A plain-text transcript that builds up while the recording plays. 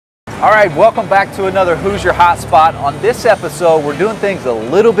All right, welcome back to another Hoosier Hotspot. On this episode, we're doing things a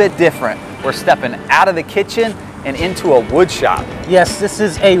little bit different. We're stepping out of the kitchen and into a wood shop. Yes, this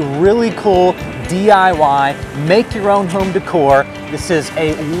is a really cool DIY, make your own home decor. This is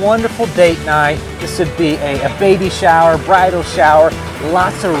a wonderful date night. This would be a baby shower, bridal shower,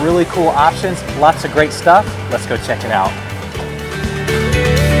 lots of really cool options, lots of great stuff. Let's go check it out.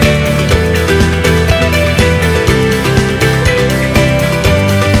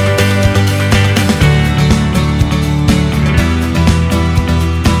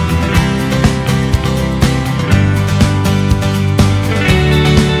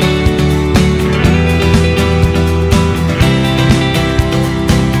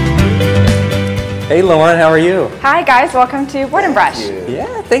 Hey Lauren, how are you? Hi guys, welcome to Board and Brush.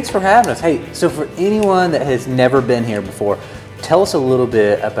 Yeah, thanks for having us. Hey, so for anyone that has never been here before, tell us a little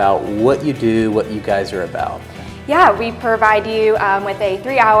bit about what you do, what you guys are about. Yeah, we provide you with a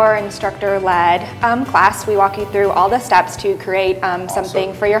 3-hour instructor-led class. We walk you through all the steps to create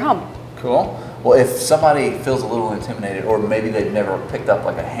something for your home. Cool. Well, if somebody feels a little intimidated, or maybe they've never picked up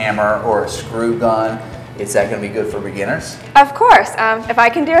like a hammer or a screw gun, is that going to be good for beginners? Of course. If I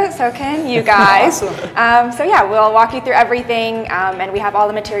can do it, so can you guys. Awesome. So yeah, we'll walk you through everything, and we have all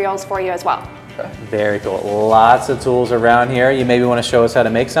the materials for you as well. Okay. Very cool. Lots of tools around here. You maybe want to show us how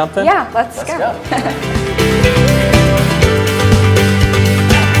to make something? Yeah, let's go.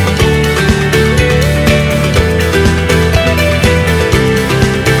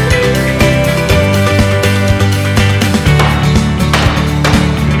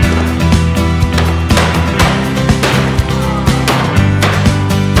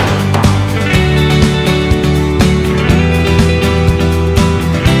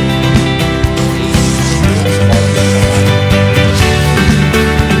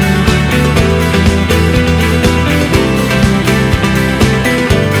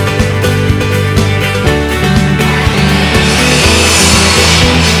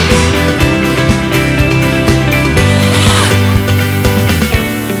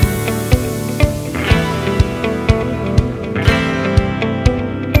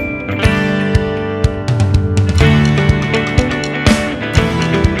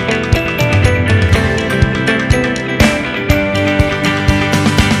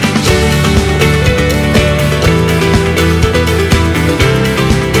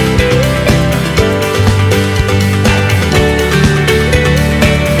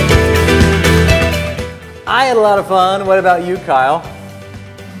 I had a lot of fun. What about you, Kyle?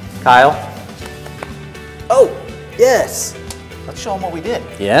 Kyle? Oh, yes. Let's show them what we did.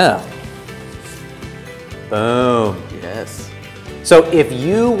 Yeah. Boom. Yes. So if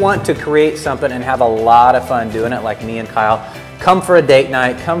you want to create something and have a lot of fun doing it like me and Kyle, come for a date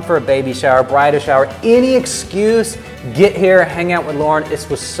night, come for a baby shower, bridal shower, any excuse, get here, hang out with Lauren. This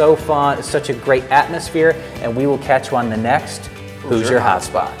was so fun. It's such a great atmosphere, and we will catch you on the next Hoosier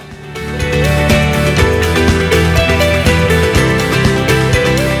Hotspot.